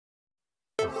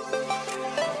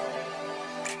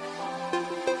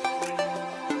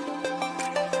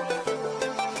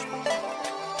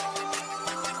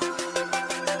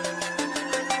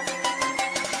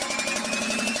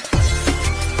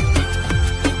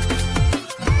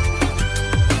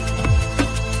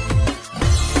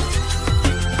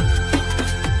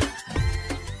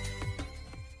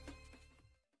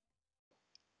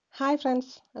Hi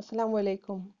friends, അസ്സലാമു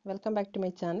അലൈക്കും. Welcome back to my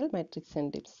channel matrix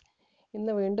and tips.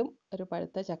 ഇന്ന് വീണ്ടും ഒരു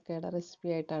പഴുത്ത ചക്കയുടെ റെസിപ്പി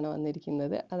ആയിട്ടാണ്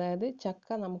വന്നിരിക്കുന്നത്. അതായത്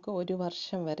ചക്ക നമുക്ക് ഒരു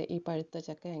വർഷം വരെ ഈ പഴുത്ത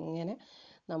ചക്ക എങ്ങനെ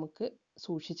നമുക്ക്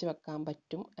സൂക്ഷിച്ച് വെക്കാൻ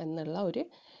പറ്റും എന്നുള്ള ഒരു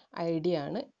ഐഡിയ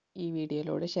ആണ് ഈ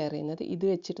വീഡിയോയിലൂടെ ഷെയർ ചെയ്യുന്നത്. ഇത്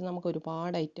വെച്ചിട്ട് നമുക്ക്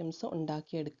ഒരുപാട് ഐറ്റംസ്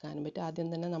ഉണ്ടാക്കിയെടുക്കാനും പറ്റും. ആദ്യം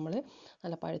തന്നെ നമ്മൾ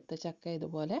നല്ല പഴുത്ത ചക്ക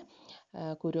ഇതുപോലെ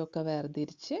കുരുവൊക്കെ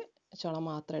വേർതിരിച്ച് ചുള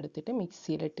മാത്രം എടുത്തിട്ട്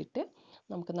മിക്സിയിലിട്ടിട്ട്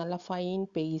നമുക്ക് നല്ല ഫൈൻ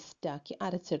പേസ്റ്റാക്കി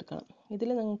അരച്ചെടുക്കണം. ഇതിൽ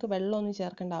നിങ്ങൾക്ക് വെള്ളമൊന്നും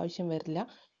ചേർക്കേണ്ട ആവശ്യം വരില്ല.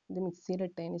 ഇത്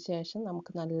മിക്സിയിലിട്ടതിന് ശേഷം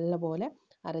നമുക്ക് നല്ലപോലെ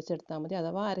അരച്ചെടുത്താൽ മതി.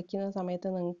 അഥവാ അരയ്ക്കുന്ന സമയത്ത്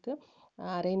നിങ്ങൾക്ക്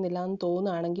അരയുന്നില്ല എന്ന്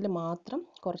തോന്നുകയാണെങ്കിൽ മാത്രം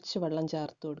കുറച്ച് വെള്ളം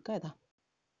ചേർത്ത് കൊടുക്കുക.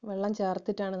 വെള്ളം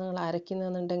ചേർത്തിട്ടാണ് നിങ്ങൾ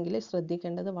അരയ്ക്കുന്നതെന്നുണ്ടെങ്കിൽ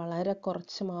ശ്രദ്ധിക്കേണ്ടത് വളരെ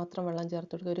കുറച്ച് മാത്രം വെള്ളം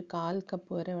ചേർത്ത് കൊടുക്കുക. ഒരു 1/4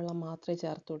 കപ്പ് വരെ വെള്ളം മാത്രമേ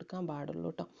ചേർത്ത് കൊടുക്കാൻ പാടുള്ളൂ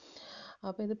കേട്ടോ.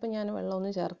 അപ്പോൾ ഇതിപ്പോൾ ഞാൻ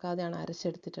വെള്ളമൊന്നും ചേർക്കാതെയാണ്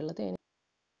അരച്ചെടുത്തിട്ടുള്ളത്.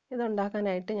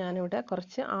 ഇതുണ്ടാക്കാനായിട്ട് ഞാനിവിടെ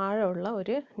കുറച്ച് ആഴമുള്ള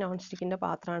ഒരു നോൺ സ്റ്റിക്കിൻ്റെ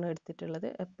പാത്രമാണ് എടുത്തിട്ടുള്ളത്.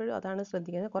 എപ്പോഴും അതാണ്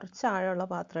ശ്രദ്ധിക്കുന്നത്, കുറച്ച് ആഴമുള്ള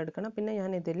പാത്രം എടുക്കണം. പിന്നെ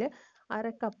ഞാനിതിൽ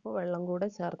 1/2 കപ്പ് വെള്ളം കൂടെ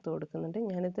ചേർത്ത് കൊടുക്കുന്നുണ്ട്.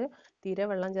 ഞാനിത് തീരെ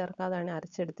വെള്ളം ചേർക്കാതാണ്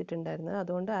അരച്ചെടുത്തിട്ടുണ്ടായിരുന്നത്,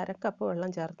 അതുകൊണ്ട് 1/2 കപ്പ്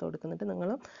വെള്ളം ചേർത്ത് കൊടുക്കുന്നുണ്ട്.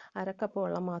 നിങ്ങളും 1/2 കപ്പ്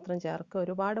വെള്ളം മാത്രം ചേർക്കുക.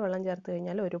 ഒരുപാട് വെള്ളം ചേർത്ത്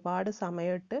കഴിഞ്ഞാൽ ഒരുപാട്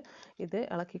സമയമിട്ട് ഇത്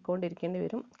ഇളക്കിക്കൊണ്ടിരിക്കേണ്ടി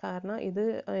വരും. കാരണം ഇത്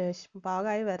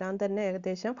പാകമായി വരാൻ തന്നെ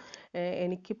ഏകദേശം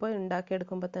എനിക്കിപ്പോൾ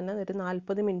ഉണ്ടാക്കിയെടുക്കുമ്പോൾ തന്നെ ഒരു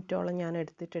 40 മിനിറ്റോളം ഞാൻ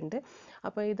എടുത്തിട്ടുണ്ട്.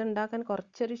 അപ്പോൾ ഇതുണ്ടാക്കാൻ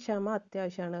കുറച്ചൊരു ക്ഷമ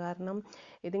അത്യാവശ്യമാണ്. കാരണം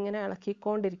ഇതിങ്ങനെ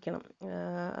ഇളക്കിക്കൊണ്ടിരിക്കണം,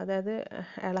 അതായത്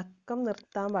ഇളക്കം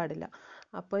നിർത്താൻ പാടില്ല.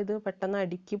 അപ്പോൾ ഇത് പെട്ടെന്ന്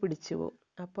അടുക്കി പിടിച്ചു പോകും.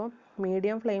 അപ്പോൾ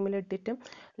മീഡിയം ഫ്ലെയിമിലിട്ടിട്ടും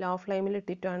ലോ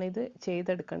ഫ്ലെയിമിലിട്ടിട്ടുമാണ് ഇത്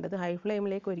ചെയ്തെടുക്കേണ്ടത്. ഹൈ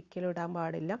ഫ്ലെയിമിലേക്ക് ഒരിക്കലും ഇടാൻ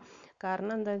പാടില്ല.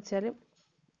 കാരണം എന്താ വെച്ചാൽ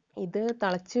ഇത്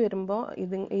തിളച്ച് വരുമ്പോൾ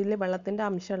ഇതിൽ വെള്ളത്തിൻ്റെ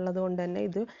അംശം ഉള്ളത് കൊണ്ട് തന്നെ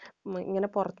ഇത് ഇങ്ങനെ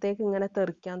പുറത്തേക്ക് ഇങ്ങനെ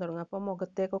തെറിക്കാൻ തുടങ്ങും. അപ്പോൾ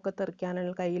മുഖത്തേക്കൊക്കെ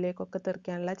തെറിക്കാനുള്ള, കയ്യിലേക്കൊക്കെ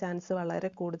തെറിക്കാനുള്ള ചാൻസ് വളരെ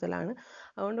കൂടുതലാണ്.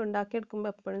 അതുകൊണ്ട്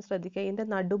ഉണ്ടാക്കിയെടുക്കുമ്പോൾ എപ്പോഴും ശ്രദ്ധിക്കുക. ഇതിൻ്റെ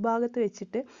നടുഭാഗത്ത്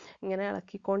വെച്ചിട്ട് ഇങ്ങനെ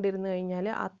ഇളക്കിക്കൊണ്ടിരുന്ന് കഴിഞ്ഞാൽ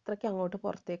അത്രയ്ക്ക് അങ്ങോട്ട്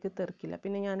പുറത്തേക്ക് തെറിക്കില്ല.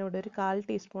 പിന്നെ ഞാനിവിടെ ഒരു 1/4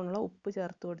 ടീസ്പൂണോളം ഉപ്പ്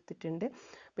ചേർത്ത് കൊടുത്തിട്ടുണ്ട്.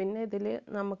 പിന്നെ ഇതിൽ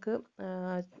നമുക്ക്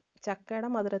ചക്കയുടെ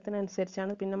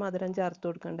മധുരത്തിനനുസരിച്ചാണ് പിന്നെ മധുരം ചേർത്ത്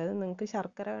കൊടുക്കേണ്ടത്. നിങ്ങൾക്ക്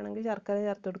ശർക്കര വേണമെങ്കിൽ ശർക്കര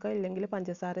ചേർത്ത് കൊടുക്കുക, ഇല്ലെങ്കിൽ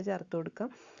പഞ്ചസാര ചേർത്ത് കൊടുക്കുക.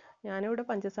 ഞാനിവിടെ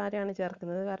പഞ്ചസാരയാണ്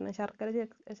ചേർക്കുന്നത്. കാരണം ശർക്കര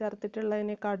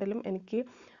ചേർത്തിട്ടുള്ളതിനെക്കാട്ടിലും എനിക്ക്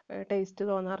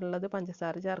ടേസ്റ്റ് തോന്നാറുള്ളത്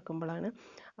പഞ്ചസാര ചേർക്കുമ്പോഴാണ്.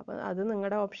 അപ്പോൾ അത്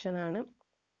നിങ്ങളുടെ ഓപ്ഷനാണ്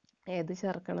ഏത്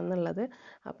ചേർക്കണം എന്നുള്ളത്.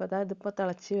 അപ്പോൾ ഇതിപ്പോൾ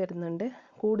തിളച്ച് വരുന്നുണ്ട്.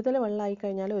 കൂടുതൽ വെള്ളമായി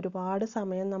കഴിഞ്ഞാൽ ഒരുപാട്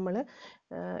സമയം നമ്മൾ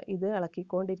ഇത്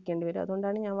ഇളക്കിക്കൊണ്ടിരിക്കേണ്ടി വരും.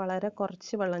 അതുകൊണ്ടാണ് ഞാൻ വളരെ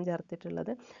കുറച്ച് വെള്ളം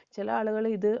ചേർത്തിട്ടുള്ളത്. ചില ആളുകൾ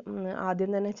ഇത്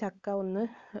ആദ്യം തന്നെ ചക്ക ഒന്ന്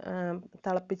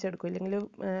തിളപ്പിച്ചെടുക്കും, ഇല്ലെങ്കിൽ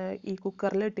ഈ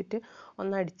കുക്കറിലിട്ടിട്ട്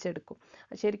ഒന്ന് അടിച്ചെടുക്കും.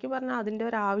 ശരിക്കും പറഞ്ഞാൽ അതിൻ്റെ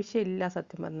ഒരു ആവശ്യമില്ല.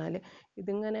 സത്യം പറഞ്ഞാൽ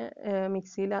ഇതിങ്ങനെ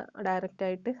മിക്സിയിൽ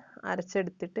ഡയറക്റ്റായിട്ട്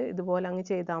അരച്ചെടുത്തിട്ട് ഇതുപോലെ അങ്ങ്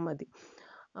ചെയ്താൽ മതി.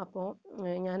 അപ്പോൾ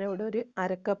ഞാനിവിടെ ഒരു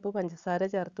 1/2 കപ്പ് പഞ്ചസാര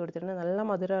ചേർത്ത് കൊടുത്തിട്ടുണ്ട്. നല്ല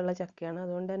മധുരമുള്ള ചക്കയാണ്,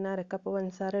 അതുകൊണ്ട് തന്നെ 1/2 കപ്പ്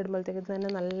പഞ്ചസാര ഇടുമ്പോഴത്തേക്ക് തന്നെ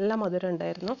നല്ല മധുരം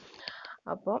ഉണ്ടായിരുന്നു.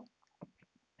 അപ്പോൾ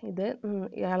ഇത്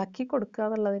ഇളക്കി കൊടുക്കുക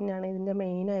എന്നുള്ളത് തന്നെയാണ് ഇതിൻ്റെ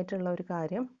മെയിനായിട്ടുള്ള ഒരു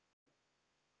കാര്യം.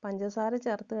 പഞ്ചസാര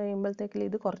ചേർത്ത് കഴിയുമ്പോഴത്തേക്കും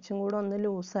ഇത് കുറച്ചും കൂടെ ഒന്ന്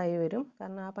ലൂസായി വരും.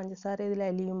 കാരണം ആ പഞ്ചസാര ഇതിൽ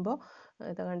അലിയുമ്പോൾ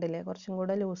ഇത് കണ്ടില്ലേ, കുറച്ചും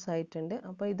കൂടെ ലൂസായിട്ടുണ്ട്.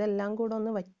 അപ്പോൾ ഇതെല്ലാം കൂടെ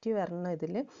ഒന്ന് വറ്റി വരണം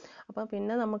ഇതിൽ. അപ്പോൾ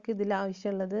പിന്നെ നമുക്ക് ഇതിൽ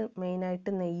ആവശ്യമുള്ളത്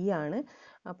മെയിനായിട്ട് നെയ്യാണ്.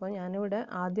 അപ്പോൾ ഞാനിവിടെ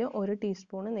ആദ്യം 1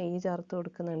 ടീസ്പൂണ് നെയ്യ് ചേർത്ത്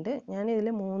കൊടുക്കുന്നുണ്ട്. ഞാനിതിൽ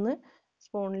 3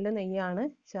 സ്പൂണിൽ നെയ്യാണ്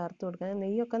ചേർത്ത് കൊടുക്കുന്നത്.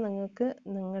 നെയ്യൊക്കെ നിങ്ങൾക്ക്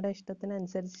നിങ്ങളുടെ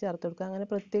ഇഷ്ടത്തിനനുസരിച്ച് ചേർത്ത് കൊടുക്കുക. അങ്ങനെ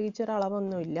പ്രത്യേകിച്ച് ഒരു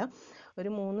അളവൊന്നുമില്ല. ഒരു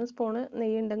 3 സ്പൂണ്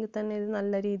നെയ്യ് ഉണ്ടെങ്കിൽ തന്നെ ഇത്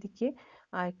നല്ല രീതിക്ക്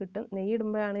ആയി കിട്ടും. നെയ്യ്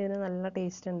ഇടുമ്പോഴാണ് ഇതിന് നല്ല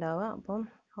ടേസ്റ്റ് ഉണ്ടാവുക. അപ്പം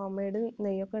ഹോം മെയ്ഡ്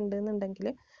നെയ്യൊക്കെ ഉണ്ടെന്നുണ്ടെങ്കിൽ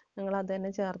നിങ്ങൾ അത്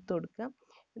തന്നെ ചേർത്ത് കൊടുക്കുക.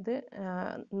 ഇത്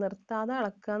നിർത്താതെ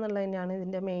ഇളക്കുക എന്നുള്ളത് തന്നെയാണ്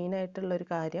ഇതിൻ്റെ മെയിനായിട്ടുള്ളൊരു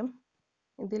കാര്യം.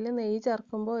 ഇതിൽ നെയ്യ്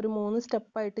ചേർക്കുമ്പോൾ ഒരു 3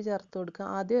 സ്റ്റെപ്പായിട്ട് ചേർത്ത് കൊടുക്കുക.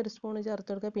 ആദ്യം 1 സ്പൂൺ ചേർത്ത്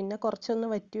കൊടുക്കുക, പിന്നെ കുറച്ചൊന്ന്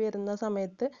വറ്റി വരുന്ന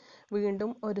സമയത്ത്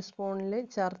വീണ്ടും 1 സ്പൂണിൽ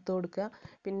ചേർത്ത് കൊടുക്കുക,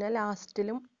 പിന്നെ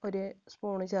ലാസ്റ്റിലും 1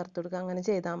 സ്പൂണ് ചേർത്ത് കൊടുക്കുക. അങ്ങനെ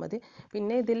ചെയ്താൽ മതി.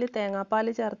 പിന്നെ ഇതിൽ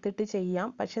തേങ്ങാപ്പാൽ ചേർത്തിട്ട് ചെയ്യാം.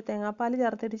 പക്ഷേ തേങ്ങാപ്പാൽ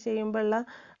ചേർത്തിട്ട് ചെയ്യുമ്പോഴുള്ള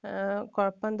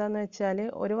കുഴപ്പം എന്താണെന്ന് വെച്ചാൽ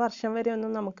 1 വർഷം വരെ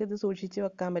ഒന്നും നമുക്കിത് സൂക്ഷിച്ച്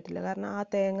വെക്കാൻ പറ്റില്ല. കാരണം ആ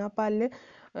തേങ്ങാപ്പാലിൽ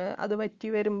അത് വറ്റി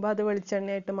വരുമ്പോൾ അത്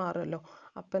വെളിച്ചെണ്ണയായിട്ട് മാറുമല്ലോ.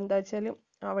 അപ്പോൾ എന്താ വെച്ചാൽ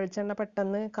ആ വെളിച്ചെണ്ണ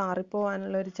പെട്ടെന്ന്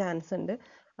കാറിപ്പോവാനുള്ള ഒരു ചാൻസ് ഉണ്ട്.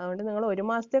 അതുകൊണ്ട് നിങ്ങൾ 1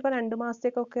 മാസത്തേക്കോ 2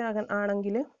 മാസത്തേക്കൊക്കെ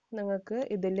ആണെങ്കിൽ നിങ്ങൾക്ക്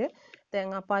ഇതിൽ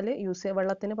തേങ്ങാപ്പാൽ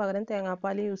വെള്ളത്തിന് പകരം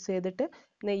തേങ്ങാപ്പാൽ യൂസ് ചെയ്തിട്ട്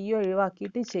നെയ്യ്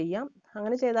ഒഴിവാക്കിയിട്ട് ചെയ്യാം.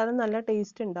 അങ്ങനെ ചെയ്താലും നല്ല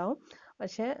ടേസ്റ്റ് ഉണ്ടാവും.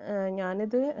 പക്ഷേ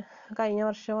ഞാനിത് കഴിഞ്ഞ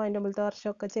വർഷമോ അതിൻ്റെ മുമ്പത്തെ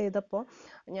വർഷമൊക്കെ ചെയ്തപ്പോൾ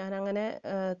ഞാനങ്ങനെ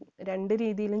 2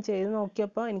 രീതിയിലും ചെയ്ത്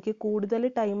നോക്കിയപ്പോൾ എനിക്ക്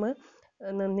കൂടുതൽ ടൈം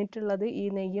നിന്നിട്ടുള്ളത് ഈ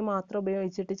നെയ്യ് മാത്രം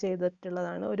ഉപയോഗിച്ചിട്ട്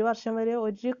ചെയ്തിട്ടുള്ളതാണ്. 1 വർഷം വരെ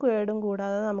ഒരു കേടും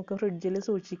കൂടാതെ നമുക്ക് ഫ്രിഡ്ജിൽ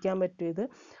സൂക്ഷിക്കാൻ പറ്റും ഇത്.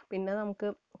 പിന്നെ നമുക്ക്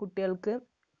കുട്ടികൾക്ക്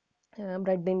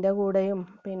ബ്രെഡിൻ്റെ കൂടെയും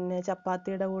പിന്നെ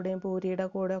ചപ്പാത്തിയുടെ കൂടെയും പൂരിയുടെ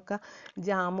കൂടെയൊക്കെ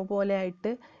ജാമ് പോലെ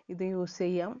ആയിട്ട് ഇത് യൂസ്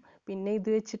ചെയ്യാം. പിന്നെ ഇത്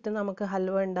വെച്ചിട്ട് നമുക്ക്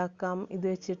ഹൽവ ഉണ്ടാക്കാം, ഇത്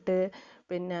വെച്ചിട്ട്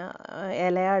പിന്നെ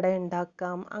ഇലയട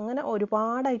ഉണ്ടാക്കാം, അങ്ങനെ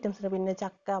ഒരുപാട് ഐറ്റംസ് ഉണ്ട്. പിന്നെ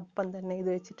ചക്ക അപ്പം തന്നെ ഇത്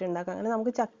വെച്ചിട്ട് ഉണ്ടാക്കാം. അങ്ങനെ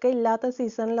നമുക്ക് ചക്ക ഇല്ലാത്ത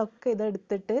സീസണിലൊക്കെ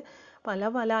ഇതെടുത്തിട്ട് പല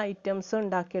പല ഐറ്റംസും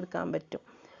ഉണ്ടാക്കിയെടുക്കാൻ പറ്റും.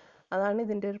 അതാണ്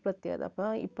ഇതിൻ്റെ ഒരു പ്രത്യേകത. അപ്പോൾ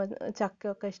ഇപ്പം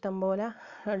ചക്കയൊക്കെ ഇഷ്ടംപോലെ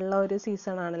ഉള്ള ഒരു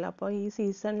സീസണാണല്ലോ. അപ്പോൾ ഈ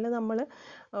സീസണിൽ നമ്മൾ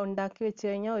ഉണ്ടാക്കി വെച്ച്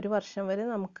കഴിഞ്ഞാൽ ഒരു വർഷം വരെ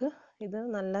നമുക്ക് ഇത്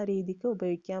നല്ല രീതിക്ക്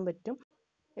ഉപയോഗിക്കാൻ പറ്റും.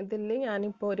 ഇതിൽ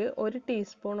ഞാനിപ്പോൾ ഒരു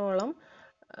ടീസ്പൂണോളം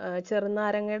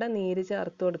ചെറുനാരങ്ങയുടെ നീര്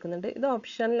ചേർത്ത് കൊടുക്കുന്നുണ്ട്. ഇത്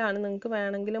ഓപ്ഷനിലാണ്, നിങ്ങൾക്ക്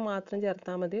വേണമെങ്കിൽ മാത്രം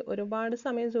ചേർത്താൽ മതി. ഒരുപാട്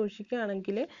സമയം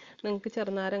സൂക്ഷിക്കുകയാണെങ്കിൽ നിങ്ങൾക്ക്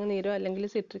ചെറുനാരങ്ങ നീരോ അല്ലെങ്കിൽ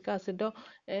സിട്രിക് ആസിഡോ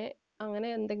അങ്ങനെ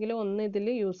എന്തെങ്കിലും ഒന്ന് ഇതിൽ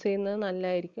യൂസ് ചെയ്യുന്നത്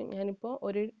നല്ലതായിരിക്കും.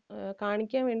 ഞാനിപ്പോൾ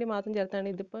കാണിക്കാൻ വേണ്ടി മാത്രം ചേർത്താണ്.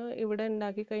 ഇതിപ്പോൾ ഇവിടെ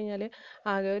ഉണ്ടാക്കി കഴിഞ്ഞാൽ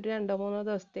ആകെ ഒരു 2-3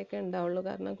 ദിവസത്തേക്കേ ഉണ്ടാവുള്ളൂ.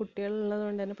 കാരണം കുട്ടികളുള്ളത്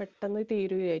കൊണ്ട് തന്നെ പെട്ടെന്ന്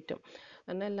തീരും ഈ ഐറ്റം.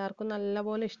 കാരണം എല്ലാവർക്കും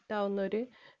നല്ലപോലെ ഇഷ്ടമാവുന്ന ഒരു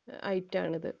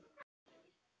ഐറ്റമാണിത്.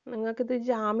 നിങ്ങൾക്കിത്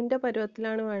ജാമിൻ്റെ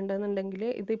പരുവത്തിലാണ് വേണ്ടതെന്നുണ്ടെങ്കിൽ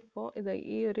ഇതിപ്പോൾ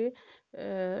ഈ ഒരു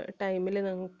ടൈമിൽ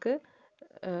നിങ്ങൾക്ക്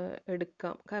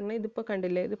എടുക്കാം. കാരണം ഇതിപ്പോൾ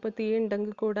കണ്ടില്ലേ, ഇതിപ്പോൾ തീ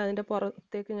ഉണ്ടെങ്കിൽ കൂടെ അതിൻ്റെ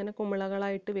പുറത്തേക്ക് ഇങ്ങനെ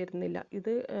കുമിളകളായിട്ട് വരുന്നില്ല.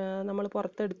 ഇത് നമ്മൾ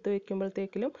പുറത്തെടുത്ത്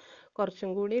വെക്കുമ്പോഴത്തേക്കിലും കുറച്ചും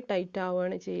കൂടി ടൈറ്റ്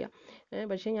ആവുകയാണ് ചെയ്യുക.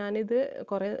 പക്ഷേ ഞാനിത്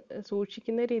കുറേ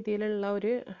സൂക്ഷിക്കുന്ന രീതിയിലുള്ള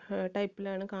ഒരു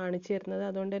ടൈപ്പിലാണ് കാണിച്ചു തരുന്നത്.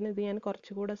 അതുകൊണ്ട് തന്നെ ഇത് ഞാൻ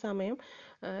കുറച്ചുകൂടെ സമയം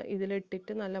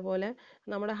ഇതിലിട്ടിട്ട് നല്ലപോലെ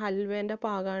നമ്മുടെ ഹൽവേൻ്റെ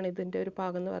പാകമാണ് ഇതിൻ്റെ ഒരു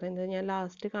പാകം എന്ന് പറയുന്നത്. ഞാൻ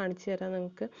ലാസ്റ്റ് കാണിച്ചു തരാം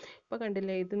നിങ്ങൾക്ക്. ഇപ്പോൾ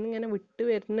കണ്ടില്ലേ, ഇതിന്ന് ഇങ്ങനെ വിട്ട്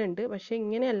വരുന്നുണ്ട്. പക്ഷേ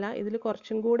ഇങ്ങനെയല്ല, ഇതിൽ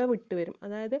കുറച്ചും കൂടെ വിട്ട് വരും.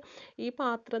 അതായത് ഈ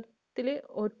പാത്രത്തിൽ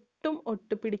ഒട്ടും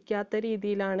പിടിക്കാത്ത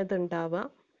രീതിയിലാണ് ഇത് ഉണ്ടാവുക.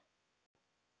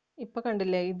 ഇപ്പോൾ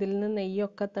കണ്ടില്ലേ, ഇതിൽ നിന്ന്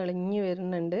നെയ്യൊക്കെ തെളിഞ്ഞ്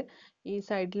വരുന്നുണ്ട്. ഈ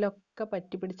സൈഡിലൊക്കെ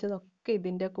പറ്റി പിടിച്ചതൊക്കെ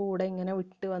ഇതിൻ്റെ കൂടെ ഇങ്ങനെ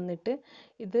വിട്ട് വന്നിട്ട്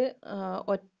ഇത്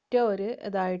ഒറ്റ ഒരു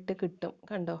ഇതായിട്ട് കിട്ടും.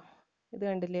 കണ്ടോ, ഇത്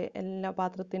കണ്ടില്ലേ, എല്ലാ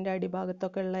പാത്രത്തിൻ്റെ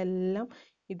അടിഭാഗത്തൊക്കെ ഉള്ള എല്ലാം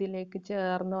ഇതിലേക്ക്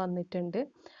ചേർന്ന് വന്നിട്ടുണ്ട്.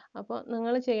 അപ്പോൾ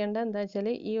നിങ്ങൾ ചെയ്യേണ്ടത് എന്താ വെച്ചാൽ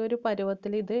ഈ ഒരു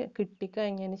പരുവത്തിൽ ഇത്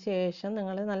കിട്ടിക്കഴിഞ്ഞതിന് ശേഷം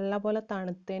നിങ്ങൾ നല്ലപോലെ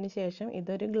തണുത്തതിന് ശേഷം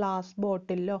ഇതൊരു ഗ്ലാസ്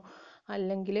ബോട്ടിലോ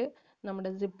അല്ലെങ്കിൽ നമ്മുടെ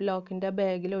സിപ്പ് ലോക്കിൻ്റെ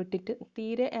ബാഗിലോ ഇട്ടിട്ട്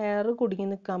തീരെ എയർ കുടുങ്ങി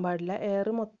നിൽക്കാൻ പാടില്ല. എയർ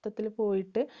മൊത്തത്തിൽ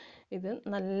പോയിട്ട് ഇത്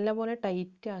നല്ലപോലെ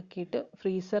ടൈറ്റ് ആക്കിയിട്ട്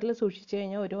ഫ്രീസറിൽ സൂക്ഷിച്ച്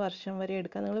കഴിഞ്ഞാൽ ഒരു വർഷം വരെ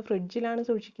എടുക്കാം. നിങ്ങൾ ഫ്രിഡ്ജിലാണ്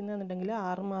സൂക്ഷിക്കുന്നതെന്നുണ്ടെങ്കിൽ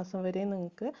 6 മാസം വരെ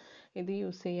നിങ്ങൾക്ക് ഇത്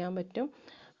യൂസ് ചെയ്യാൻ പറ്റും.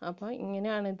 അപ്പോൾ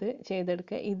ഇങ്ങനെയാണിത്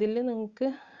ചെയ്തെടുക്കുക. ഇതിൽ നിങ്ങൾക്ക്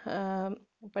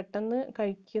പെട്ടെന്ന്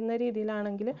കഴിക്കുന്ന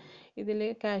രീതിയിലാണെങ്കിൽ ഇതിൽ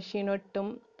കാഷ്യൂനട്ടും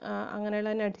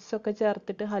അങ്ങനെയുള്ള നട്ട്സൊക്കെ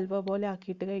ചേർത്തിട്ട് ഹൽവ പോലെ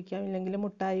ആക്കിയിട്ട് കഴിക്കാം. ഇല്ലെങ്കിൽ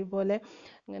മുട്ടായി പോലെ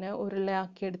ഇങ്ങനെ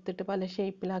ഉരുളയാക്കി എടുത്തിട്ട് പല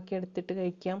ഷേപ്പിലാക്കി എടുത്തിട്ട്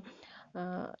കഴിക്കാം.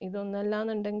 ഇതൊന്നുമല്ല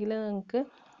എന്നുണ്ടെങ്കിൽ നിങ്ങൾക്ക്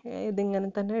ഇതിങ്ങനെ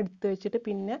തന്നെ എടുത്ത് വെച്ചിട്ട്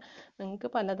പിന്നെ നിങ്ങൾക്ക്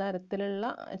പലതരത്തിലുള്ള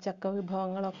ചക്ക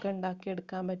വിഭവങ്ങളൊക്കെ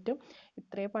ഉണ്ടാക്കിയെടുക്കാൻ പറ്റും.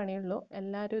 ഇത്രയേ പണിയുള്ളൂ.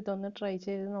 എല്ലാവരും ഇതൊന്ന് ട്രൈ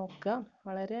ചെയ്ത് നോക്കുക.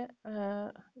 വളരെ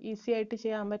ഈസി ആയിട്ട്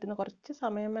ചെയ്യാൻ പറ്റുന്ന, കുറച്ച്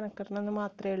സമയം മെനക്കെടണമെന്ന്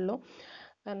മാത്രമേ ഉള്ളൂ.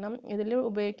 കാരണം ഇതിൽ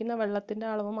ഉപയോഗിക്കുന്ന വെള്ളത്തിൻ്റെ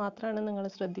അളവ് മാത്രമാണ് നിങ്ങൾ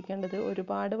ശ്രദ്ധിക്കേണ്ടത്.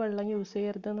 ഒരുപാട് വെള്ളം യൂസ്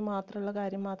ചെയ്യരുതെന്ന് മാത്രമുള്ള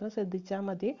കാര്യം മാത്രം ശ്രദ്ധിച്ചാൽ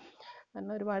മതി.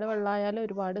 കാരണം ഒരുപാട് വെള്ളമായാൽ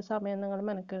ഒരുപാട് സമയം നിങ്ങൾ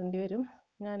മെനക്കെടേണ്ടി വരും.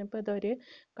 ഞാനിപ്പോൾ ഇതൊരു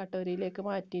കട്ടോരിയിലേക്ക്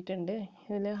മാറ്റിയിട്ടുണ്ട്.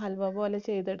 ഇതിൽ ഹൽവ പോലെ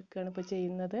ചെയ്തെടുക്കുകയാണ് ഇപ്പോൾ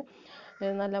ചെയ്യുന്നത്.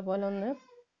 നല്ലപോലെ ഒന്ന്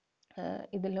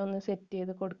ഇതിലൊന്ന് സെറ്റ്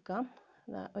ചെയ്ത് കൊടുക്കാം.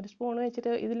 ഒരു സ്പൂൺ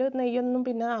വെച്ചിട്ട് ഇതിൽ നെയ്യൊന്നും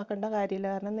പിന്നെ ആക്കേണ്ട കാര്യമില്ല.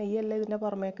 കാരണം നെയ്യല്ല ഇതിൻ്റെ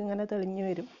പുറമേക്ക് ഇങ്ങനെ തെളിഞ്ഞ്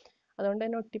വരും. അതുകൊണ്ട്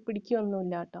തന്നെ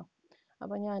ഒട്ടിപ്പിടിക്കുകയൊന്നുമില്ല കേട്ടോ.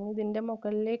 അപ്പോൾ ഞാൻ ഇതിൻ്റെ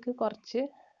മുകളിലേക്ക് കുറച്ച്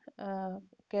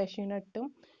കാഷ്യൂനട്ടും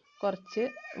കുറച്ച്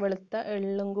വെളുത്ത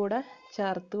എള്ളും കൂടെ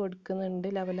ചേർത്ത് കൊടുക്കുന്നുണ്ട്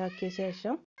ലെവലാക്കിയ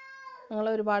ശേഷം. നിങ്ങൾ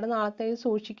ഒരുപാട് നാളത്തേക്ക്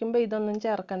സൂക്ഷിക്കുമ്പോൾ ഇതൊന്നും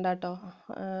ചേർക്കണ്ട കേട്ടോ.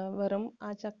 വെറും ആ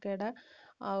ചക്കയുടെ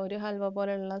ആ ഒരു ഹൽവ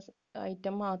പോലെയുള്ള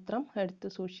ഐറ്റം മാത്രം എടുത്ത്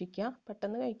സൂക്ഷിക്കുക.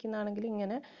 പെട്ടെന്ന് കഴിക്കുന്നതാണെങ്കിൽ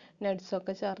ഇങ്ങനെ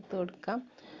നട്ട്സൊക്കെ ചേർത്ത് കൊടുക്കാം.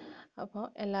 അപ്പോൾ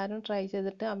എല്ലാവരും ട്രൈ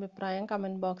ചെയ്തിട്ട് അഭിപ്രായം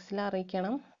കമൻറ്റ് ബോക്സിൽ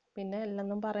അറിയിക്കണം. പിന്നെ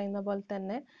എല്ലെന്നും പറയുന്ന പോലെ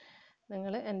തന്നെ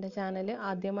നിങ്ങൾ എൻ്റെ ചാനൽ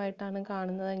ആദ്യമായിട്ടാണ്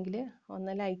കാണുന്നതെങ്കിൽ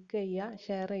ഒന്ന് ലൈക്ക് ചെയ്യുക,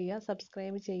 ഷെയർ ചെയ്യുക,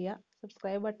 സബ്സ്ക്രൈബ് ചെയ്യുക.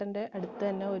 സബ്സ്ക്രൈബ് ബട്ടൻ്റെ അടുത്ത്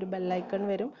തന്നെ ഒരു ബെല്ലൈക്കൺ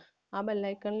വരും. ആ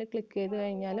ബെല്ലൈക്കണിൽ ക്ലിക്ക് ചെയ്ത്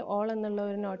കഴിഞ്ഞാൽ ഓൾ എന്നുള്ള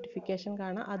ഒരു നോട്ടിഫിക്കേഷൻ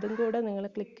കാണാം. അതും കൂടെ നിങ്ങൾ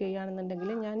ക്ലിക്ക്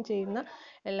ചെയ്യുകയാണെന്നുണ്ടെങ്കിൽ ഞാൻ ചെയ്യുന്ന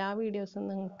എല്ലാ വീഡിയോസും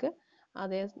നിങ്ങൾക്ക്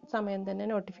അതേ സമയം തന്നെ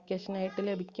നോട്ടിഫിക്കേഷനായിട്ട്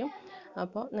ലഭിക്കും.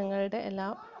 അപ്പോൾ നിങ്ങളുടെ എല്ലാ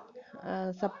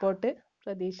സപ്പോർട്ട്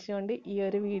പ്രതീക്ഷിച്ചുകൊണ്ട് ഈ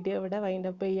ഒരു വീഡിയോ ഇവിടെ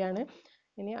വൈൻഡപ്പ് ചെയ്യുകയാണ്.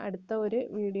 ഇനി അടുത്ത ഒരു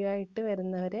വീഡിയോ ആയിട്ട്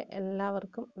വരുന്നവരെ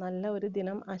എല്ലാവർക്കും നല്ല ഒരു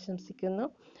ദിനം ആശംസിക്കുന്നു.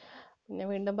 പിന്നെ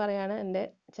വീണ്ടും പറയാണ്, എൻ്റെ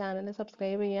ചാനൽ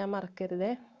സബ്സ്ക്രൈബ് ചെയ്യാൻ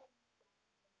മറക്കരുതേ.